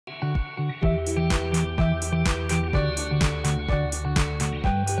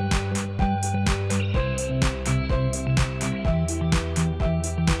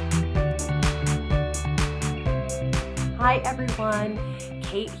everyone,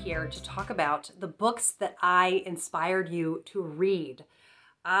 Kate here to talk about the books that I inspired you to read.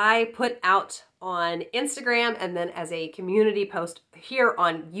 I put out on Instagram and then as a community post here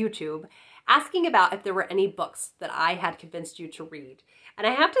on YouTube asking about if there were any books that I had convinced you to read. And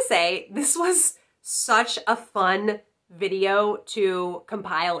I have to say, this was such a fun video to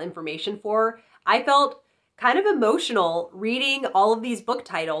compile information for. I felt kind of emotional reading all of these book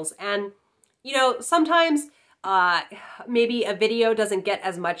titles, and you know, sometimes maybe a video doesn't get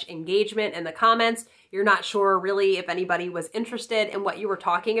as much engagement in the comments. You're not sure really if anybody was interested in what you were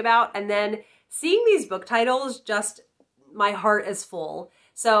talking about. And then seeing these book titles, just my heart is full.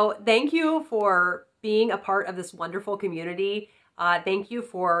 So thank you for being a part of this wonderful community. Thank you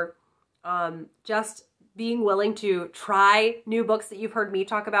for just being willing to try new books that you've heard me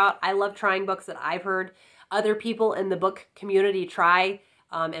talk about. I love trying books that I've heard other people in the book community try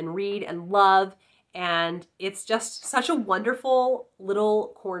and read and love. And it's just such a wonderful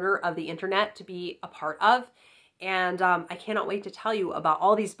little corner of the internet to be a part of. And I cannot wait to tell you about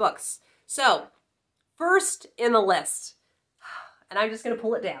all these books. So first in the list, and I'm just going to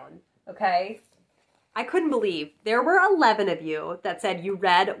pull it down, okay? I couldn't believe there were 11 of you that said you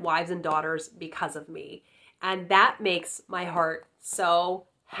read Wives and Daughters because of me. And that makes my heart so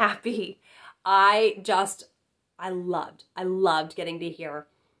happy. I loved getting to hear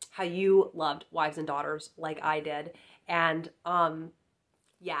how you loved Wives and Daughters like I did. And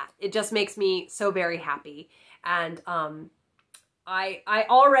yeah, it just makes me so very happy. And I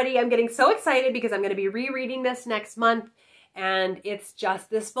already am getting so excited because I'm going to be rereading this next month. And it's just,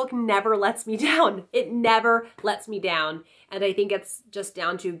 this book never lets me down. It never lets me down. And I think it's just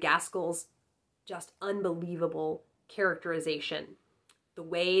down to Gaskell's just unbelievable characterization. The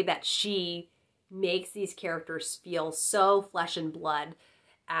way that she makes these characters feel so flesh and blood.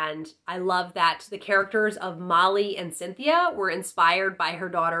 And I love that the characters of Molly and Cynthia were inspired by her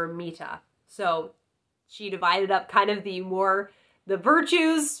daughter Mita. So she divided up kind of the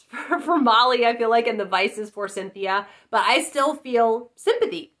virtues for Molly, I feel like, and the vices for Cynthia. But I still feel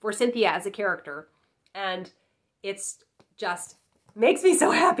sympathy for Cynthia as a character. And it's just makes me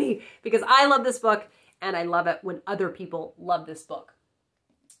so happy because I love this book and I love it when other people love this book.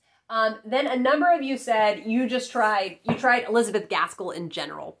 Then a number of you said you tried Elizabeth Gaskell in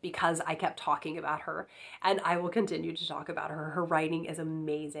general because I kept talking about her, and I will continue to talk about her. Her writing is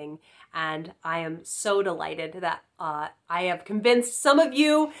amazing, and I am so delighted that I have convinced some of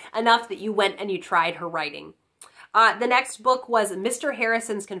you enough that you went and you tried her writing. The next book was Mr.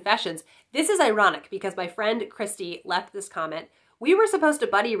 Harrison's Confessions. This is ironic because my friend Christy left this comment. We were supposed to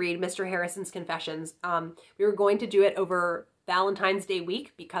buddy read Mr. Harrison's Confessions. We were going to do it over Valentine's Day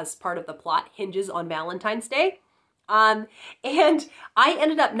week because part of the plot hinges on Valentine's Day. And I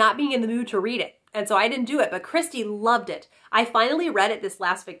ended up not being in the mood to read it. And so I didn't do it, but Christy loved it. I finally read it this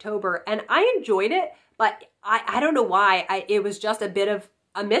last Victober and I enjoyed it, but I don't know why. It was just a bit of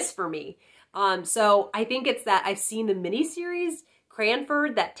a miss for me. So I think it's that I've seen the miniseries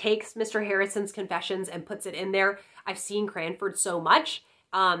Cranford that takes Mr. Harrison's Confessions and puts it in there. I've seen Cranford so much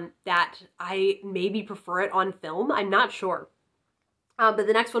that I maybe prefer it on film. I'm not sure. But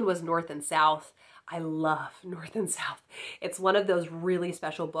the next one was North and South. I love North and South. It's one of those really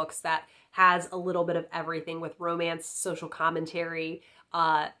special books that has a little bit of everything with romance, social commentary,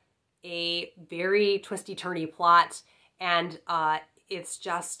 a very twisty-turny plot, and it's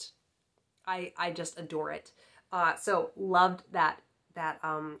just, I just adore it. So loved that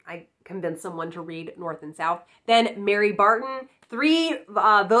I convinced someone to read North and South. Then Mary Barton, 3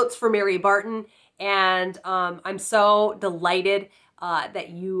 votes for Mary Barton, and I'm so delighted that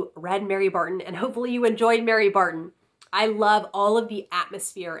you read Mary Barton, and hopefully you enjoyed Mary Barton. I love all of the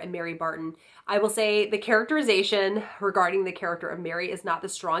atmosphere in Mary Barton. I will say the characterization regarding the character of Mary is not the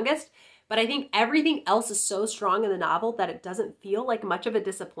strongest, but I think everything else is so strong in the novel that it doesn't feel like much of a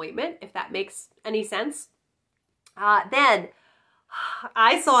disappointment, if that makes any sense. Then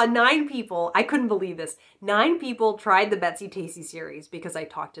I saw 9 people, I couldn't believe this, 9 people tried the Betsy-Tacy series because I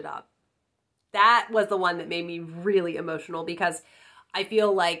talked it up. That was the one that made me really emotional because I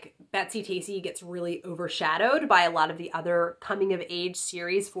feel like Betsy-Tacy gets really overshadowed by a lot of the other coming-of-age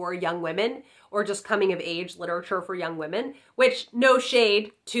series for young women or just coming-of-age literature for young women, which no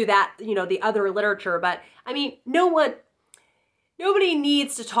shade to that, you know, the other literature, but I mean, nobody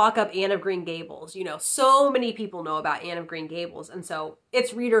needs to talk up Anne of Green Gables. You know, so many people know about Anne of Green Gables, and so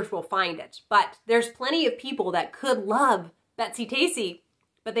its readers will find it. But there's plenty of people that could love Betsy-Tacy,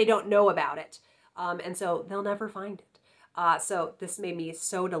 but they don't know about it. And so they'll never find it. So this made me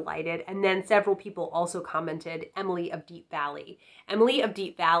so delighted. And then several people also commented Emily of Deep Valley. Emily of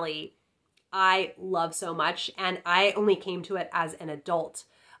Deep Valley I love so much, and I only came to it as an adult.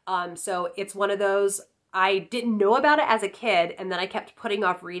 So it's one of those, I didn't know about it as a kid, and then I kept putting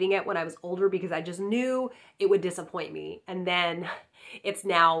off reading it when I was older because I just knew it would disappoint me. And then it's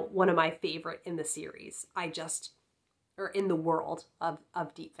now one of my favorite in the series. Or in the world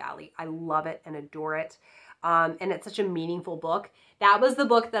of Deep Valley. I love it and adore it. And it's such a meaningful book. That was the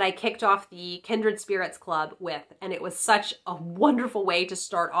book that I kicked off the Kindred Spirits Club with, and it was such a wonderful way to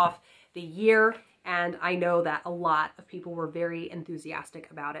start off the year, and I know that a lot of people were very enthusiastic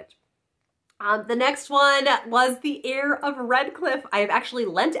about it. The next one was The Heir of Redclyffe. I have actually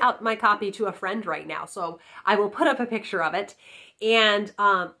lent out my copy to a friend right now, so I will put up a picture of it. And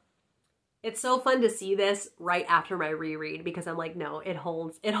it's so fun to see this right after my reread because I'm like, no, it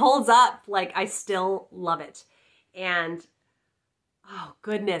holds up. Like, I still love it. And oh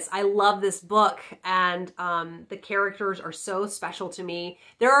goodness, I love this book, and the characters are so special to me.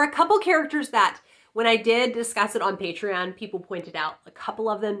 There are a couple characters that when I did discuss it on Patreon, people pointed out a couple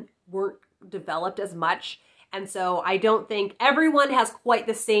of them weren't developed as much. And so I don't think everyone has quite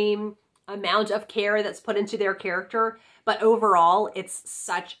the same amount of care that's put into their character, but overall it's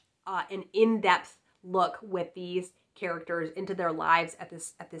such an in-depth look with these characters into their lives at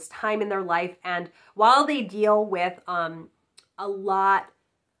this time in their life. And while they deal with a lot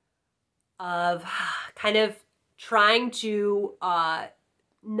of kind of trying to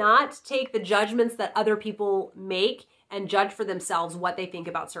not take the judgments that other people make and judge for themselves what they think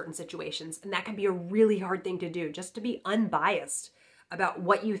about certain situations. And that can be a really hard thing to do, just to be unbiased about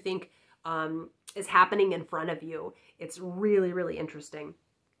what you think is happening in front of you. It's really, really interesting.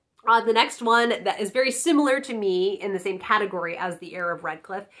 The next one that is very similar to me in the same category as The Heir of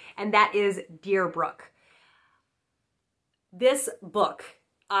Redclyffe, and that is Deerbrook. This book,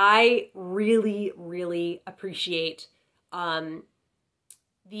 I really, really appreciate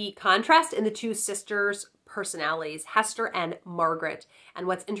the contrast in the two sisters' personalities, Hester and Margaret. And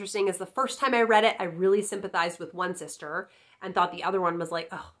what's interesting is the first time I read it, I really sympathized with one sister and thought the other one was like,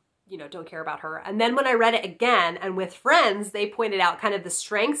 oh, you know, don't care about her. And then when I read it again and with friends, they pointed out kind of the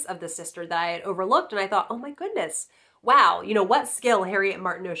strengths of the sister that I had overlooked. And I thought, oh my goodness, wow, you know, what skill Harriet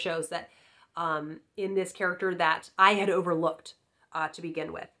Martineau shows that in this character that I had overlooked to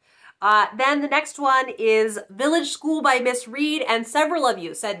begin with. Then the next one is Village School by Miss Reed, and several of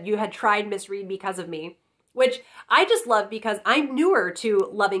you said you had tried Miss Reed because of me, which I just love because I'm newer to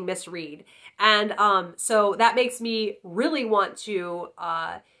loving Miss Reed. And so that makes me really want to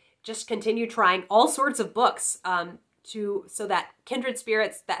just continue trying all sorts of books so that kindred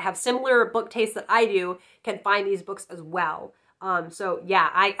spirits that have similar book tastes that I do can find these books as well. So yeah,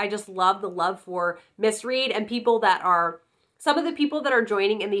 I just love the love for Miss Reed, and people that are, some of the people that are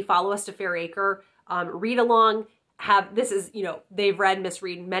joining in the Follow Us to Fairacre read along this is, you know, they've read Miss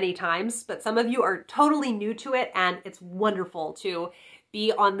Reed many times, but some of you are totally new to it, and it's wonderful to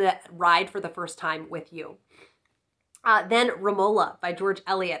be on the ride for the first time with you. Then Romola by George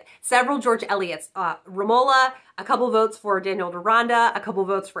Eliot. Several George Eliots. Romola, a couple votes for Daniel Deronda, a couple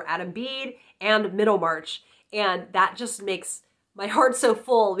votes for Adam Bede, and Middlemarch. And that just makes my heart so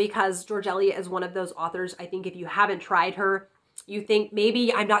full because George Eliot is one of those authors, I think if you haven't tried her, you think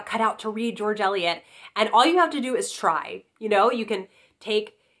maybe I'm not cut out to read George Eliot, and all you have to do is try. You know, you can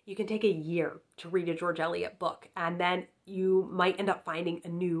take a year to read a George Eliot book, and then you might end up finding a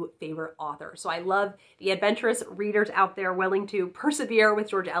new favorite author. So I love the adventurous readers out there willing to persevere with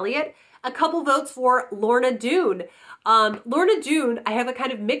George Eliot. A couple votes for Lorna Doone. Lorna Doone, I have a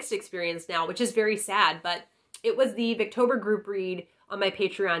kind of mixed experience now, which is very sad, but it was the Victober group read on my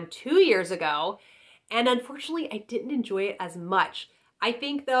Patreon 2 years ago, and unfortunately I didn't enjoy it as much. I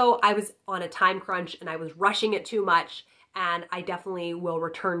think though I was on a time crunch and I was rushing it too much, and I definitely will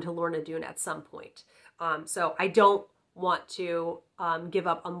return to Lorna Doone at some point. So I don't want to give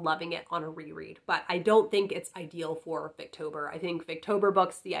up on loving it on a reread, but I don't think it's ideal for Victober. I think Victober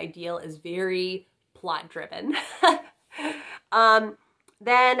books, the ideal is very plot driven.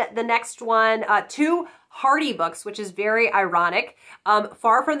 Then the next one, two Hardy books, which is very ironic.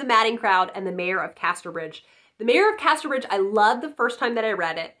 Far from the Madding Crowd and The Mayor of Casterbridge. The Mayor of Casterbridge, I loved the first time that I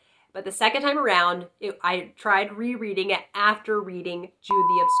read it, but the second time around, I tried rereading it after reading Jude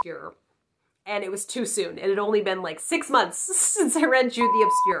the Obscure. And it was too soon. It had only been like 6 months since I read Jude the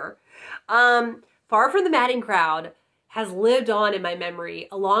Obscure. Far from the Madding Crowd has lived on in my memory,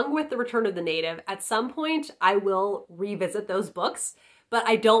 along with The Return of the Native. At some point, I will revisit those books, but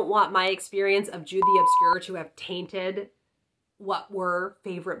I don't want my experience of Jude the Obscure to have tainted what were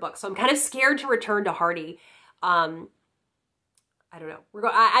favorite books. So I'm kind of scared to return to Hardy. I don't know.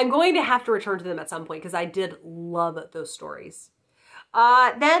 I'm going to have to return to them at some point because I did love those stories.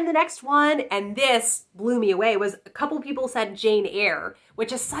 Then the next one, and this blew me away, was a couple people said Jane Eyre,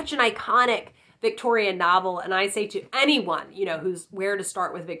 which is such an iconic Victorian novel. And I say to anyone, you know, who's where to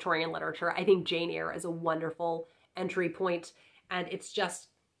start with Victorian literature, I think Jane Eyre is a wonderful entry point. And it's just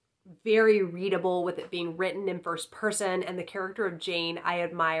very readable with it being written in first person. And the character of Jane, I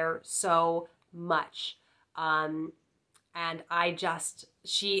admire so much. And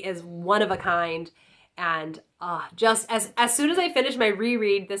she is one of a kind. And just as soon as I finished my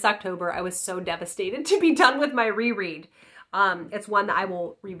reread this October, I was so devastated to be done with my reread. It's one that I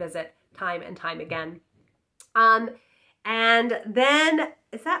will revisit time and time again. And then,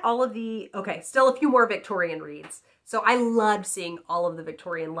 is that all of the, okay, still a few more Victorian reads. So I loved seeing all of the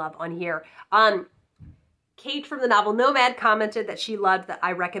Victorian love on here. Kate from the novel Nomad commented that she loved that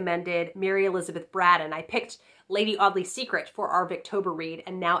I recommended Mary Elizabeth Braddon. I picked Lady Audley's Secret for our Victober read,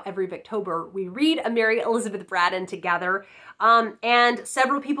 and now every Victober we read a Mary Elizabeth Braddon together. And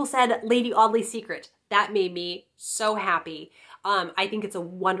several people said Lady Audley's Secret. That made me so happy. I think it's a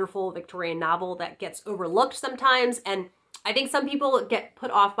wonderful Victorian novel that gets overlooked sometimes, and I think some people get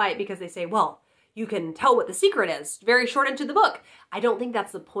put off by it because they say, well, you can tell what the secret is very short into the book. I don't think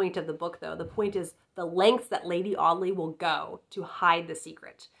that's the point of the book, though. The point is the lengths that Lady Audley will go to hide the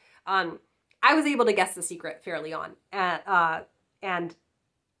secret. I was able to guess the secret fairly on. And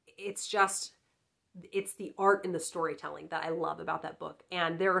it's the art and the storytelling that I love about that book.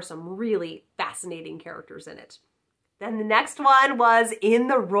 And there are some really fascinating characters in it. Then the next one was In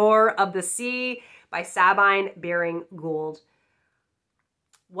the Roar of the Sea by Sabine Baring-Gould.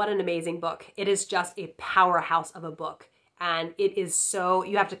 What an amazing book. It is just a powerhouse of a book. And it is so,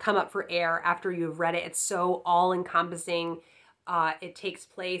 you have to come up for air after you've read it. It's so all-encompassing. It takes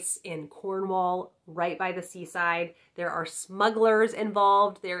place in Cornwall, right by the seaside. There are smugglers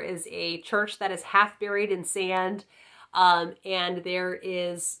involved. There is a church that is half buried in sand. And there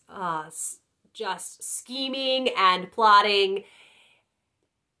is just scheming and plotting,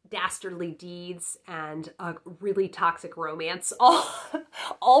 dastardly deeds, and a really toxic romance,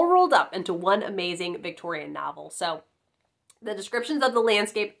 all rolled up into one amazing Victorian novel. So the descriptions of the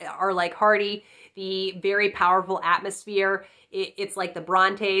landscape are like Hardy, the very powerful atmosphere. It's like the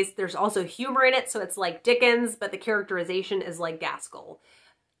Brontes. There's also humor in it, so it's like Dickens, but the characterization is like Gaskell.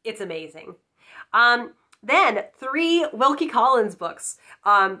 It's amazing. Then 3 Wilkie Collins books.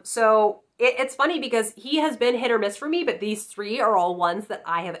 So it's funny because he has been hit or miss for me, but these 3 are all ones that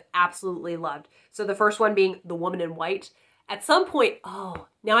I have absolutely loved. So the first one being The Woman in White. At some point,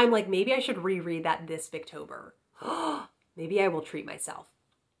 now I'm like, maybe I should reread that this Victober. Maybe I will treat myself.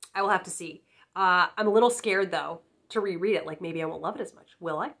 I will have to see. I'm a little scared though to reread it. Like maybe I won't love it as much.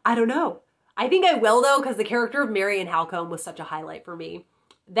 Will I? I don't know. I think I will though, because the character of Marian Halcombe was such a highlight for me.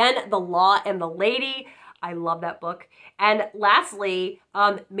 Then The Law and the Lady. I love that book. And lastly,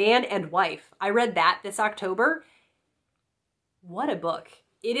 Man and Wife. I read that this October. What a book.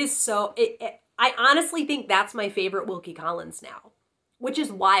 It is so, I honestly think that's my favorite Wilkie Collins now, which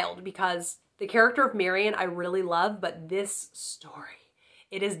is wild because the character of Marian I really love, but this story,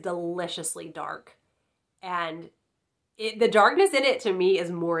 it is deliciously dark. And the darkness in it to me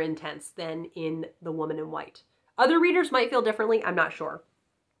is more intense than in The Woman in White. Other readers might feel differently, I'm not sure.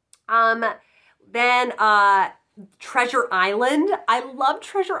 Then Treasure Island. I love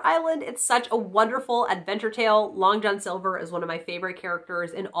Treasure Island. It's such a wonderful adventure tale. Long John Silver is one of my favorite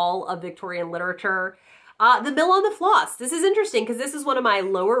characters in all of Victorian literature. The Mill on the Floss. This is interesting because this is one of my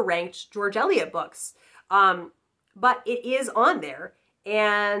lower ranked George Eliot books. But it is on there.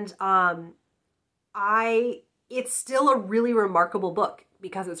 And it's still a really remarkable book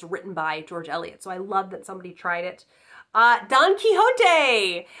because it's written by George Eliot. So I love that somebody tried it. Don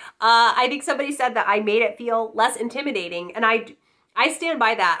Quixote. I think somebody said that I made it feel less intimidating, and I stand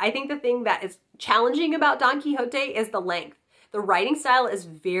by that. I think the thing that is challenging about Don Quixote is the length. The writing style is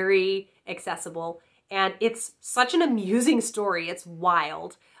very accessible, and it's such an amusing story. It's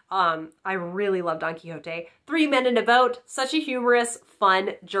wild. I really love Don Quixote. 3 Men in a Boat. Such a humorous,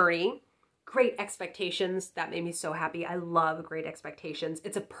 fun journey. Great Expectations. That made me so happy. I love Great Expectations.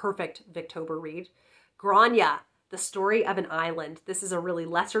 It's a perfect Victober read. Grania. The Story of an Island. This is a really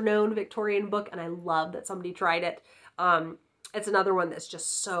lesser known Victorian book, and I love that somebody tried it. It's another one that's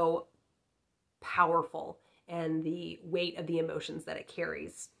just so powerful and the weight of the emotions that it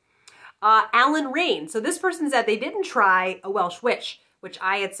carries. Alan Rain. So this person said they didn't try A Welsh Witch, which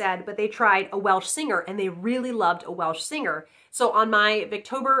I had said, but they tried A Welsh Singer, and they really loved A Welsh Singer. So on my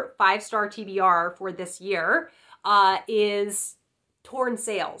Victober 5-star TBR for this year is Torn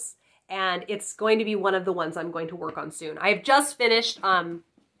Sails. And it's going to be one of the ones I'm going to work on soon. I have just finished The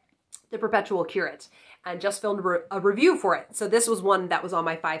Perpetual Curate. and just filmed a review for it. So this was one that was on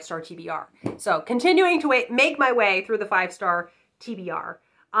my 5-star TBR. So continuing to make my way through the 5-star TBR.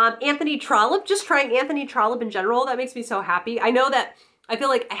 Anthony Trollope, just trying Anthony Trollope in general, that makes me so happy. I know that I feel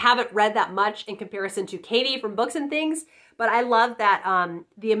like I haven't read that much in comparison to Katie from Books and Things, but I love that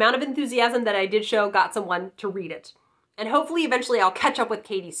the amount of enthusiasm that I did show got someone to read it. And hopefully eventually I'll catch up with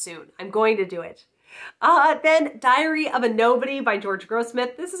Katie soon. I'm going to do it. Then Diary of a Nobody by George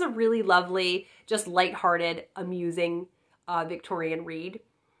Grossmith. This is a really lovely, just lighthearted, amusing Victorian read.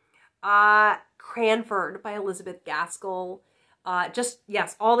 Cranford by Elizabeth Gaskell.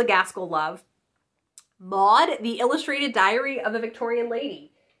 Yes, all the Gaskell love. Maud, the Illustrated Diary of a Victorian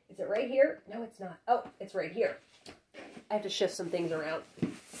Lady. Is it right here? No, it's not. Oh, it's right here. I have to shift some things around.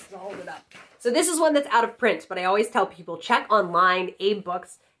 I'll hold it up. So this is one that's out of print, but I always tell people, check online. Abe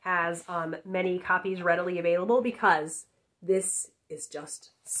Books has many copies readily available because this is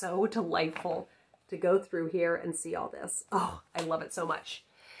just so delightful to go through here and see all this. Oh, I love it so much.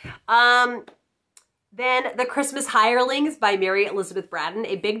 Then The Christmas Hirelings by Mary Elizabeth Braddon,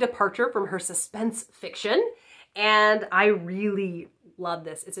 a big departure from her suspense fiction. And I really love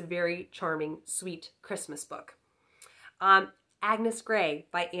this. It's a very charming, sweet Christmas book. Agnes Grey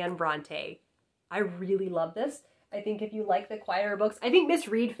by Anne Bronte. I really love this. I think if you like the quieter books, I think Miss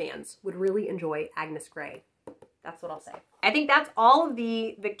Read fans would really enjoy Agnes Grey. That's what I'll say. I think that's all of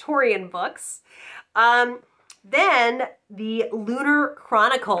the Victorian books. Then the Lunar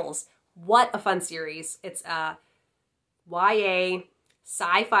Chronicles. What a fun series. It's a YA,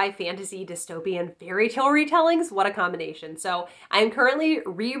 sci-fi, fantasy, dystopian, fairy tale retellings. What a combination. So I'm currently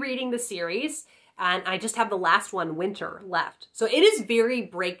rereading the series, and I just have the last one, Winter, left. So it is very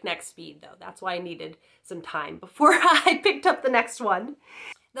breakneck speed, though. That's why I needed some time before I picked up the next one.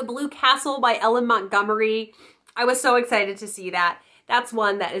 The Blue Castle by Ellen Montgomery. I was so excited to see that. That's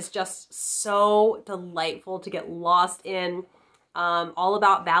one that is just so delightful to get lost in. All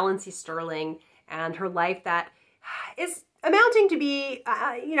about Valency Sterling and her life that is amounting to be,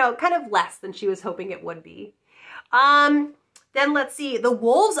 kind of less than she was hoping it would be. Then let's see, The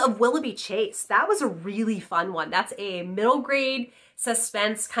Wolves of Willoughby Chase. That was a really fun one. That's a middle grade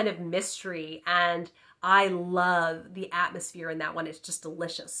suspense kind of mystery, and I love the atmosphere in that one. It's just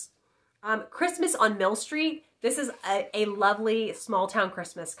delicious. Christmas on Mill Street. This is a lovely small town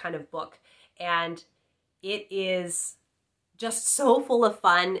Christmas kind of book, and it is just so full of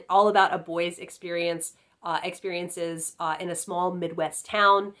fun, all about a boy's experiences in a small Midwest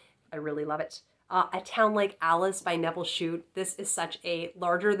town. I really love it. A Town Like Alice by Neville Shute. This is such a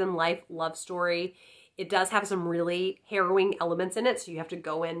larger-than-life love story. It does have some really harrowing elements in it, so you have to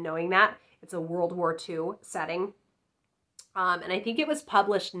go in knowing that. It's a World War II setting. And I think it was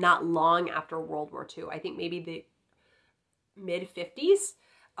published not long after World War II. I think maybe the mid-50s.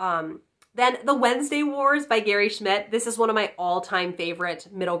 Then The Wednesday Wars by Gary Schmidt. This is one of my all-time favorite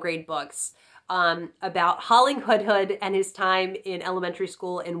middle grade books about Holling Hood and his time in elementary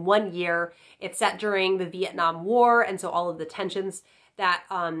school in 1 year. It's set during the Vietnam War, and so all of the tensions that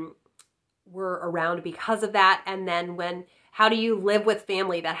were around because of that. And then how do you live with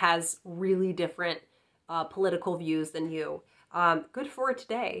family that has really different political views than you? Good for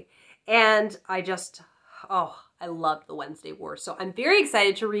today. And I just, I love The Wednesday Wars. So I'm very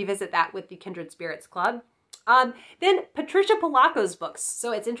excited to revisit that with the Kindred Spirits Club. Then Patricia Polacco's books.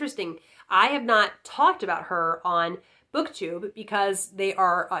 So it's interesting. I have not talked about her on BookTube because they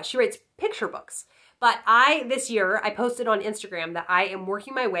are, she writes picture books. But this year, I posted on Instagram that I am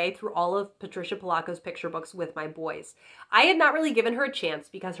working my way through all of Patricia Polacco's picture books with my boys. I had not really given her a chance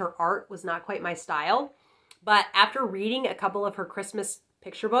because her art was not quite my style. But after reading a couple of her Christmas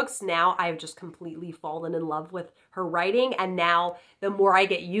picture books, now I've just completely fallen in love with her writing. And now the more I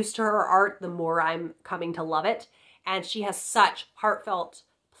get used to her art, the more I'm coming to love it. And she has such heartfelt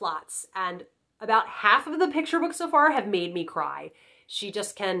plots. And about half of the picture books so far have made me cry. She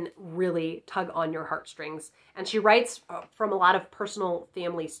just can really tug on your heartstrings. And she writes from a lot of personal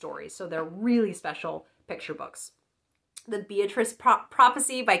family stories. So they're really special picture books. The Beatrice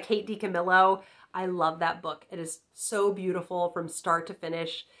Prophecy by Kate DiCamillo. I love that book. It is so beautiful from start to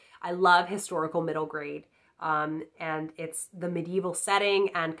finish. I love historical middle grade. And it's the medieval setting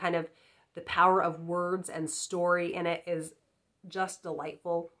and kind of the power of words and story in it is just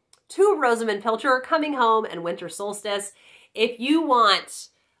delightful. To Rosamund Pilcher, Coming Home and Winter Solstice. If you want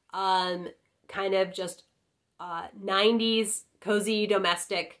kind of just 90s cozy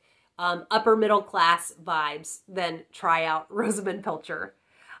domestic upper middle class vibes, then try out Rosamund Pilcher.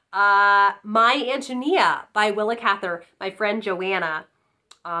 My Antonia by Willa Cather. My friend Joanna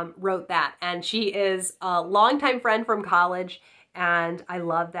wrote that, and she is a longtime friend from college, and I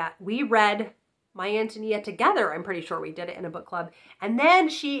love that. We read My Antonia together. I'm pretty sure we did it in a book club. And then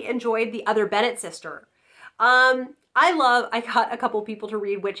she enjoyed The Other Bennet Sister. I got a couple people to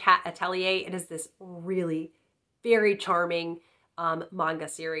read Witch Hat Atelier. It is this really very charming manga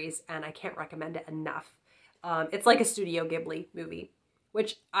series, and I can't recommend it enough. It's like a Studio Ghibli movie,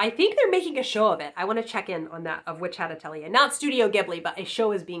 which I think they're making a show of it. I want to check in on that, of Witch Hat Atelier. Not Studio Ghibli, but a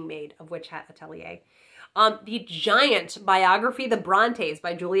show is being made of Witch Hat Atelier. The giant biography, The Brontes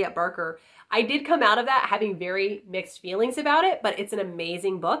by Juliet Barker. I did come out of that having very mixed feelings about it, but it's an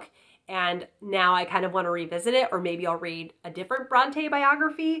amazing book. And now I kind of want to revisit it, or maybe I'll read a different Bronte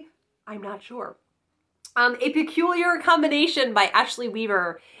biography. I'm not sure. A Peculiar Combination by Ashley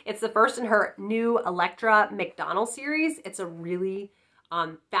Weaver. It's the first in her new Electra McDonald series. It's a really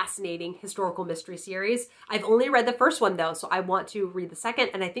fascinating historical mystery series. I've only read the first one though, so I want to read the second.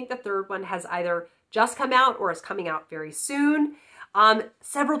 And I think the third one has either just come out or is coming out very soon.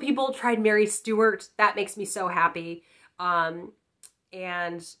 Several people tried Mary Stuart. That makes me so happy.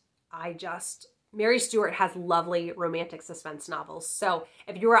 Mary Stuart has lovely romantic suspense novels. So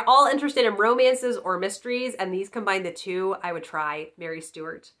if you are all interested in romances or mysteries and these combine the two, I would try Mary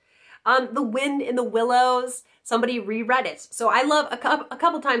Stuart. The Wind in the Willows, somebody reread it. So I love, a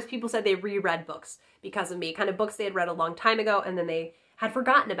couple times people said they reread books because of me, kind of books they had read a long time ago and then they had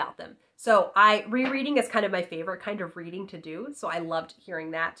forgotten about them. So rereading is kind of my favorite kind of reading to do. So I loved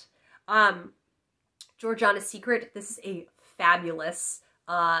hearing that. Georgiana's Secret, this is a fabulous,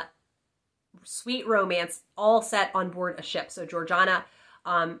 sweet romance all set on board a ship. So Georgiana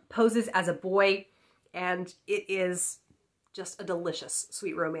poses as a boy and it is just a delicious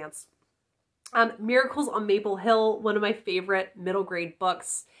sweet romance. Miracles on Maple Hill, one of my favorite middle grade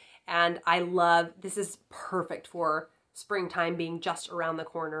books. And this is perfect for springtime being just around the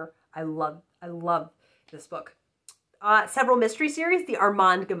corner. I love this book. Several mystery series, the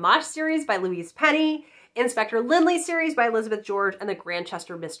Armand Gamache series by Louise Penny, Inspector Lindley series by Elizabeth George, and the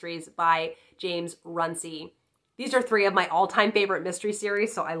Grantchester Mysteries by James Runcie. These are three of my all-time favorite mystery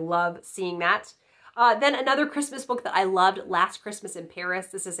series, so I love seeing that. Then another Christmas book that I loved, Last Christmas in Paris.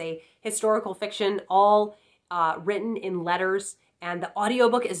 This is a historical fiction, all written in letters, and the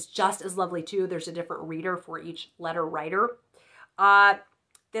audiobook is just as lovely too. There's a different reader for each letter writer.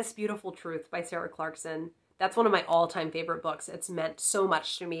 This Beautiful Truth by Sarah Clarkson. That's one of my all-time favorite books. It's meant so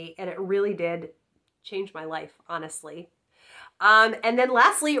much to me, and it really did change my life, honestly. And then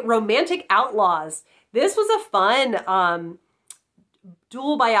lastly, Romantic Outlaws. This was a fun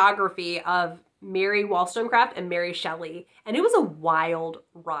dual biography of Mary Wollstonecraft and Mary Shelley, and it was a wild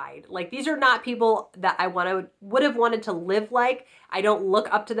ride. Like, these are not people that I would have wanted to live like. I don't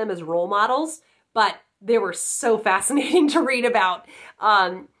look up to them as role models, but they were so fascinating to read about.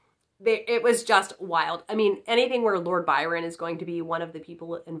 It was just wild. I mean, anything where Lord Byron is going to be one of the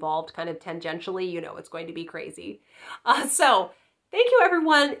people involved kind of tangentially, you know, it's going to be crazy. So thank you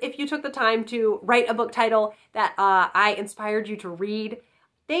everyone if you took the time to write a book title that I inspired you to read.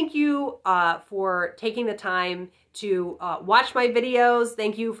 Thank you for taking the time to watch my videos.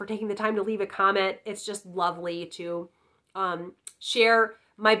 Thank you for taking the time to leave a comment. It's just lovely to share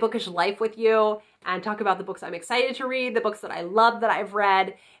my bookish life with you and talk about the books I'm excited to read, the books that I love that I've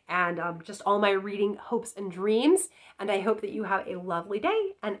read, and just all my reading hopes and dreams. And I hope that you have a lovely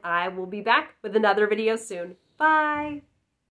day, and I will be back with another video soon. Bye!